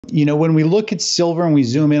When we look at silver and we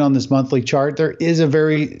zoom in on this monthly chart, there is a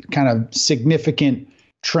very kind of significant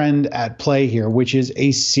trend at play here, which is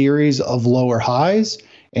a series of lower highs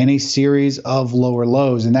and a series of lower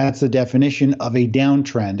lows. And that's the definition of a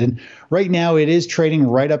downtrend. And right now it is trading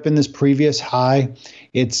right up in this previous high.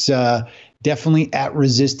 It's definitely at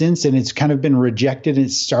resistance, and it's kind of been rejected and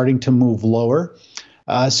it's starting to move lower.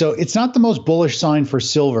 So it's not the most bullish sign for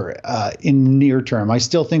silver in the near term. I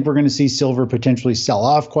still think we're going to see silver potentially sell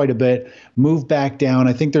off quite a bit, move back down.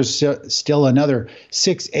 I think there's still another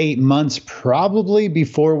 6-8 months probably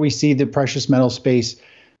before we see the precious metal space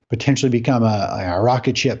potentially become a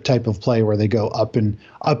rocket ship type of play where they go up and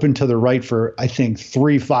to the right for, I think,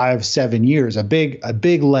 3, 5, 7 years, a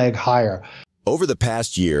big leg higher. Over the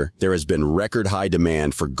past year, there has been record high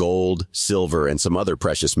demand for gold, silver, and some other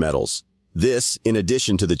precious metals. This, in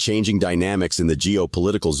addition to the changing dynamics in the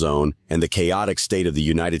geopolitical zone and the chaotic state of the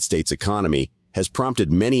United States economy, has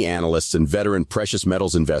prompted many analysts and veteran precious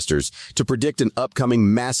metals investors to predict an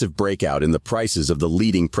upcoming massive breakout in the prices of the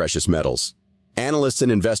leading precious metals. Analysts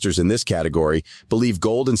and investors in this category believe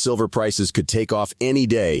gold and silver prices could take off any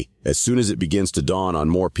day as soon as it begins to dawn on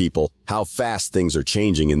more people how fast things are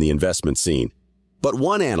changing in the investment scene. But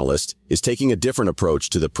one analyst is taking a different approach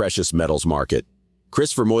to the precious metals market.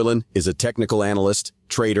 Chris Vermeulen is a technical analyst,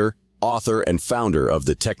 trader, author, and founder of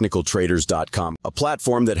the technicaltraders.com, a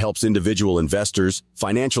platform that helps individual investors,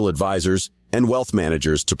 financial advisors, and wealth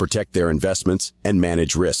managers to protect their investments and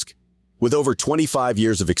manage risk. With over 25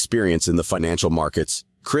 years of experience in the financial markets,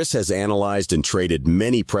 Chris has analyzed and traded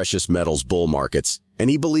many precious metals bull markets, and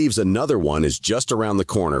he believes another one is just around the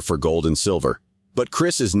corner for gold and silver. But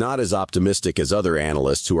Chris is not as optimistic as other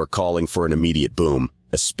analysts who are calling for an immediate boom,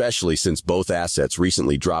 especially since both assets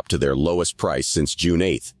recently dropped to their lowest price since June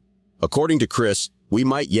 8th. According to Chris, we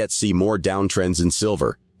might yet see more downtrends in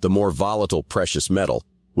silver, the more volatile precious metal,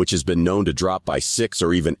 which has been known to drop by 6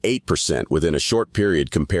 or even 8% within a short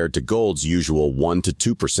period compared to gold's usual 1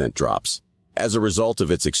 to 2% drops. As a result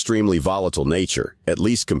of its extremely volatile nature, at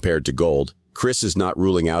least compared to gold, Chris is not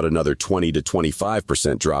ruling out another 20 to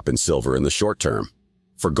 25% drop in silver in the short term.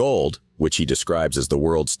 For gold, which he describes as the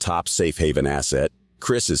world's top safe haven asset,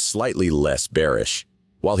 Chris is slightly less bearish.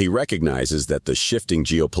 While he recognizes that the shifting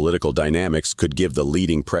geopolitical dynamics could give the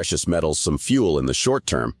leading precious metals some fuel in the short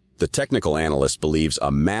term, the technical analyst believes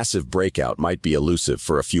a massive breakout might be elusive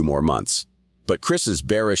for a few more months. But Chris's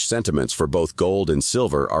bearish sentiments for both gold and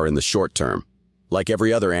silver are in the short term. Like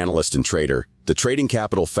every other analyst and trader, the Trading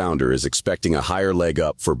Capital founder is expecting a higher leg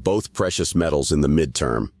up for both precious metals in the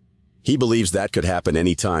midterm. He believes that could happen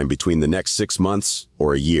anytime between the next 6 months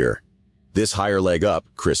or a year. This higher leg up,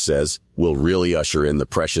 Chris says, will really usher in the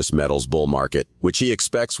precious metals bull market, which he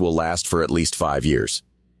expects will last for at least 5 years.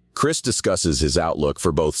 Chris discusses his outlook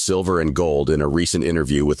for both silver and gold in a recent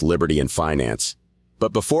interview with Liberty and Finance.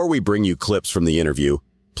 But before we bring you clips from the interview,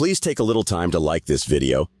 please take a little time to like this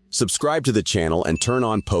video, subscribe to the channel, and turn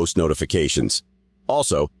on post notifications.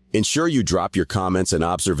 Also, ensure you drop your comments and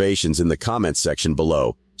observations in the comments section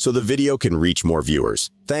below so the video can reach more viewers.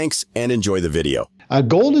 Thanks, and enjoy the video.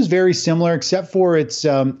 Gold is very similar, except for it's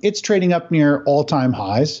trading up near all-time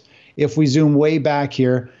highs. If we zoom way back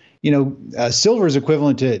here, silver is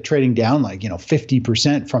equivalent to trading down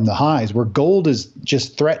 50% from the highs, where gold is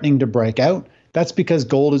just threatening to break out. That's because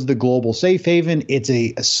gold is the global safe haven. It's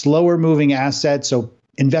a slower moving asset, so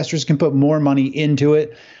investors can put more money into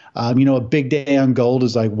it. A big day on gold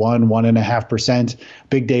is like 1.5%.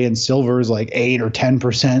 Big day in silver is like 8 or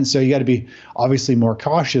 10%. So you got to be obviously more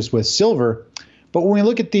cautious with silver. But when we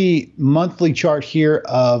look at the monthly chart here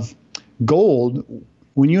of gold,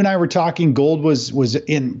 when you and I were talking, gold was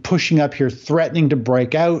in pushing up here, threatening to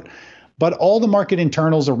break out. But all the market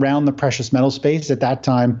internals around the precious metal space at that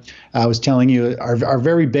time, I was telling you, are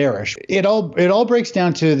very bearish. It all breaks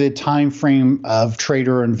down to the time frame of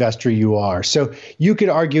trader or investor you are. So you could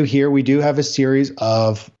argue here we do have a series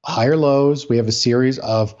of higher lows. We have a series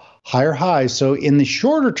of higher highs. So in the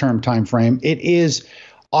shorter term time frame, it is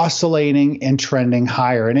oscillating and trending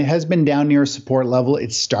higher, and it has been down near a support level.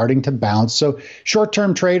 It's starting to bounce. So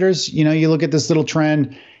short-term traders, you look at this little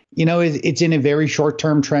trend, it's in a very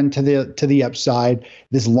short-term trend to the upside.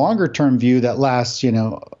 This longer-term view that lasts,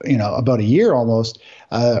 about a year almost,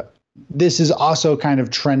 this is also kind of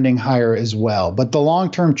trending higher as well. But the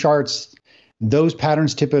long-term charts, those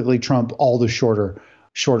patterns typically trump all the shorter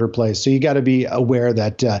plays. So you got to be aware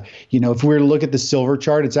that, if we were to look at the silver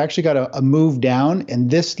chart, it's actually got a move down,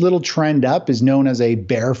 and this little trend up is known as a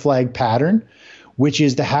bear flag pattern, which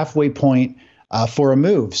is the halfway point for a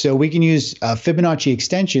move. So we can use Fibonacci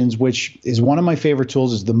extensions, which is one of my favorite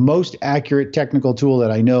tools, is the most accurate technical tool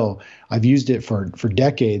that I know. I've used it for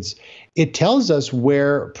decades. It tells us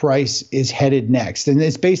where price is headed next. And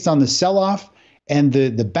it's based on the sell-off and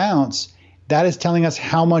the bounce. That is telling us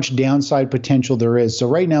how much downside potential there is. So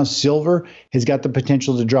right now, silver has got the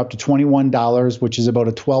potential to drop to $21, which is about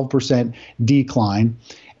a 12% decline.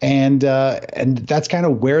 And that's kind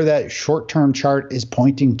of where that short-term chart is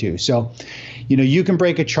pointing to. So, you can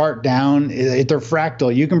break a chart down. If they're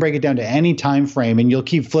fractal, you can break it down to any time frame, and you'll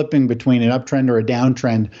keep flipping between an uptrend or a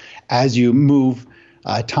downtrend as you move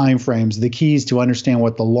time frames. The key is to understand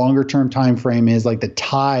what the longer-term time frame is, like the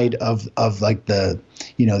tide of like the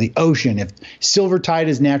ocean. If silver tide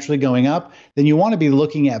is naturally going up, then you want to be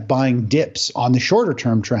looking at buying dips on the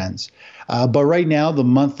shorter-term trends. But right now, the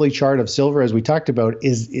monthly chart of silver, as we talked about,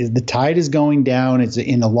 is the tide is going down. It's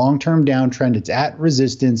in a long-term downtrend. It's at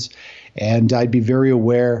resistance. And I'd be very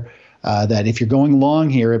aware that if you're going long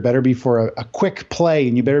here, it better be for a quick play,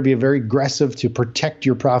 and you better be very aggressive to protect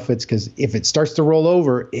your profits, because if it starts to roll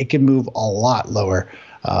over, it can move a lot lower,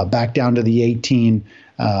 back down to the 18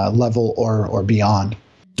 level or beyond.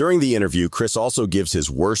 During the interview, Chris also gives his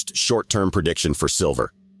worst short-term prediction for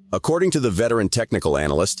silver. According to the veteran technical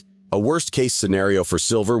analyst, a worst-case scenario for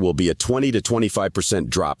silver will be a 20 to 25%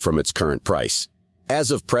 drop from its current price.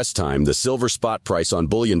 As of press time, the silver spot price on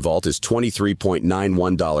Bullion Vault is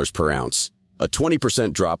 $23.91 per ounce. A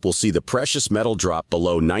 20% drop will see the precious metal drop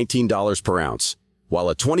below $19 per ounce, while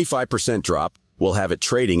a 25% drop will have it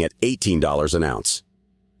trading at $18 an ounce.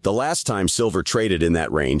 The last time silver traded in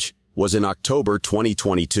that range was in October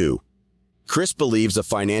 2022. Chris believes a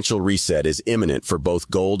financial reset is imminent for both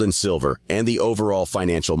gold and silver and the overall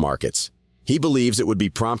financial markets. He believes it would be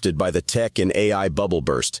prompted by the tech and AI bubble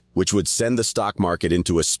burst, which would send the stock market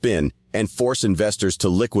into a spin and force investors to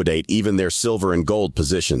liquidate even their silver and gold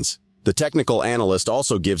positions. The technical analyst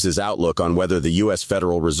also gives his outlook on whether the U.S.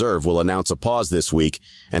 Federal Reserve will announce a pause this week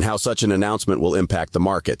and how such an announcement will impact the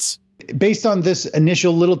markets. Based on this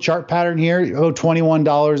initial little chart pattern here,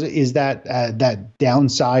 $21 is that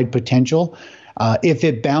downside potential. If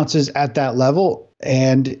it bounces at that level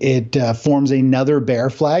and it forms another bear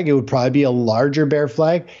flag, it would probably be a larger bear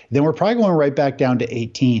flag. Then we're probably going right back down to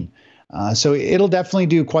 18. So it'll definitely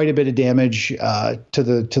do quite a bit of damage to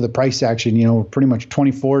the price action. We're pretty much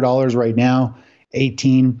 $24 right now,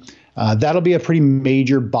 18. That'll be a pretty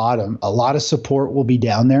major bottom. A lot of support will be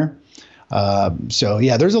down there. So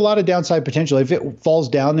yeah, there's a lot of downside potential. If it falls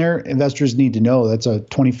down there, investors need to know that's a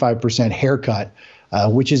 25% haircut,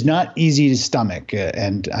 which is not easy to stomach.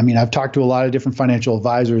 And I mean, I've talked to a lot of different financial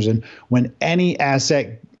advisors, and when any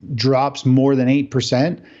asset drops more than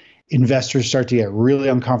 8%, investors start to get really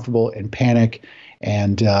uncomfortable and panic.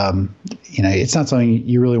 And, it's not something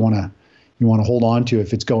you really want to hold on to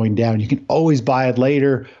if it's going down. You can always buy it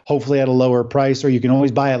later, hopefully at a lower price, or you can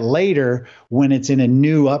always buy it later when it's in a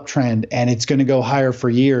new uptrend and it's going to go higher for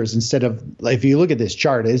years. Instead of, if you look at this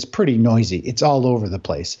chart, it's pretty noisy. It's all over the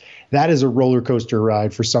place. That is a roller coaster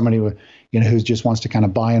ride for somebody who just wants to kind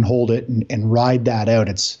of buy and hold it and ride that out.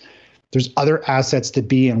 There's other assets to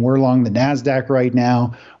be in. We're along the NASDAQ right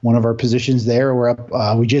now. One of our positions there, we're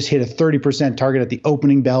up. We just hit a 30% target at the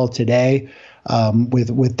opening bell today.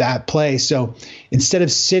 With that play. So instead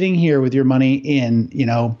of sitting here with your money in,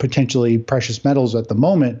 potentially precious metals at the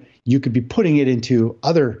moment, you could be putting it into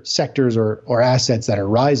other sectors or assets that are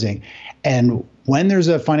rising. And when there's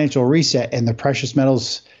a financial reset and the precious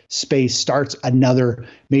metals space starts another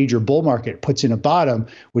major bull market, puts in a bottom,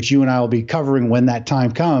 which you and I will be covering when that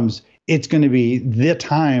time comes, it's going to be the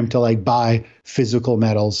time to buy physical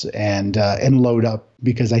metals and load up,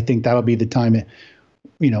 because I think that'll be the time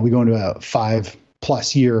we go into a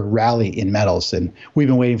 5+ year rally in metals, and we've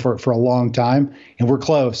been waiting for it for a long time, and we're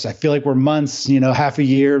close. I feel like we're months, half a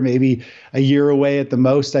year, maybe a year away at the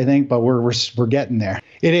most, I think, but we're getting there.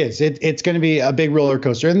 It is. It's going to be a big roller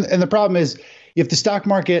coaster. And the problem is, if the stock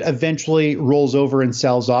market eventually rolls over and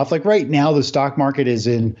sells off, like right now, the stock market is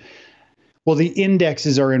the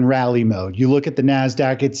indexes are in rally mode. You look at the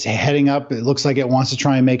NASDAQ, it's heading up. It looks like it wants to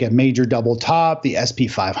try and make a major double top. The SP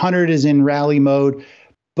 500 is in rally mode.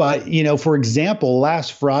 But, for example,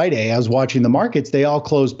 last Friday, I was watching the markets. They all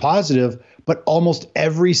closed positive, but almost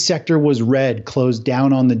every sector was red, closed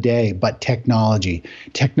down on the day, but technology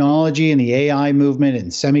and the AI movement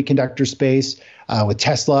and semiconductor space with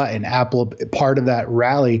Tesla and Apple, part of that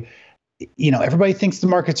rally. Everybody thinks the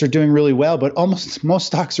markets are doing really well, but almost most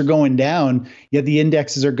stocks are going down, yet the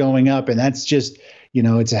indexes are going up. And that's just,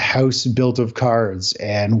 it's a house built of cards.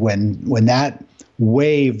 And when that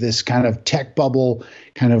wave, this kind of tech bubble,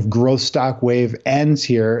 kind of growth stock wave ends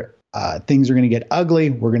here, things are going to get ugly.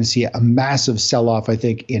 We're going to see a massive sell-off, I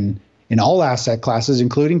think, in all asset classes,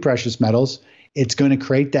 including precious metals. It's going to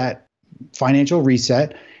create that financial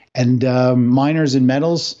reset, and miners and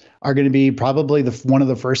metals are going to be probably one of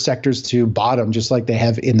the first sectors to bottom, just like they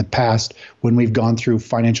have in the past when we've gone through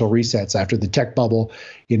financial resets after the tech bubble,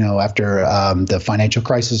 after the financial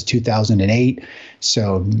crisis 2008.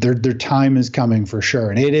 So their time is coming for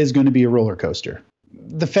sure, and it is going to be a roller coaster.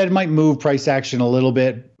 The Fed might move price action a little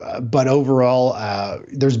bit, but overall,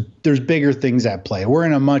 there's bigger things at play. We're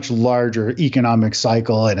in a much larger economic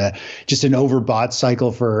cycle and just an overbought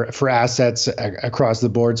cycle for assets across the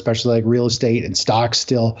board, especially like real estate and stocks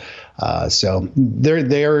still. So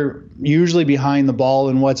they're usually behind the ball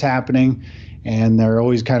in what's happening, and they're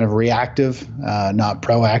always kind of reactive, not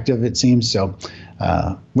proactive, it seems. So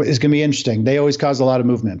it's going to be interesting. They always cause a lot of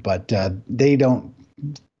movement, but they don't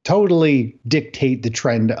totally dictate the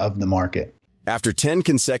trend of the market. After 10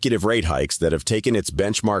 consecutive rate hikes that have taken its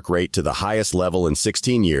benchmark rate to the highest level in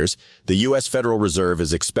 16 years, the U.S. Federal Reserve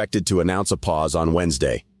is expected to announce a pause on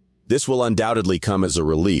Wednesday. This will undoubtedly come as a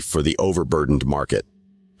relief for the overburdened market.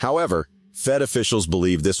 However, Fed officials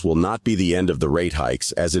believe this will not be the end of the rate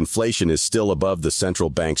hikes, as inflation is still above the central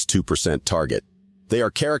bank's 2% target. They are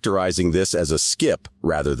characterizing this as a skip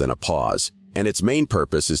rather than a pause, and its main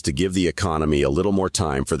purpose is to give the economy a little more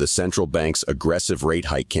time for the central bank's aggressive rate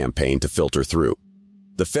hike campaign to filter through.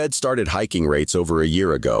 The Fed started hiking rates over a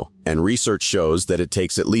year ago, and research shows that it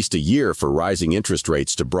takes at least a year for rising interest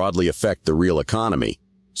rates to broadly affect the real economy.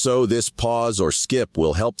 So this pause or skip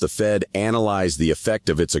will help the Fed analyze the effect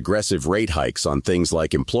of its aggressive rate hikes on things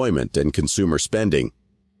like employment and consumer spending.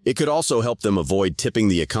 It could also help them avoid tipping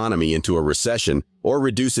the economy into a recession or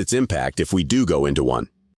reduce its impact if we do go into one.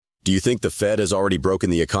 Do you think the Fed has already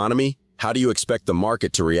broken the economy? How do you expect the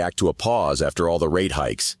market to react to a pause after all the rate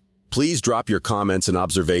hikes? Please drop your comments and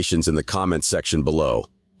observations in the comments section below.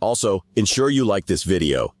 Also, ensure you like this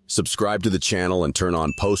video, subscribe to the channel, and turn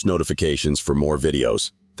on post notifications for more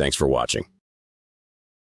videos. Thanks for watching.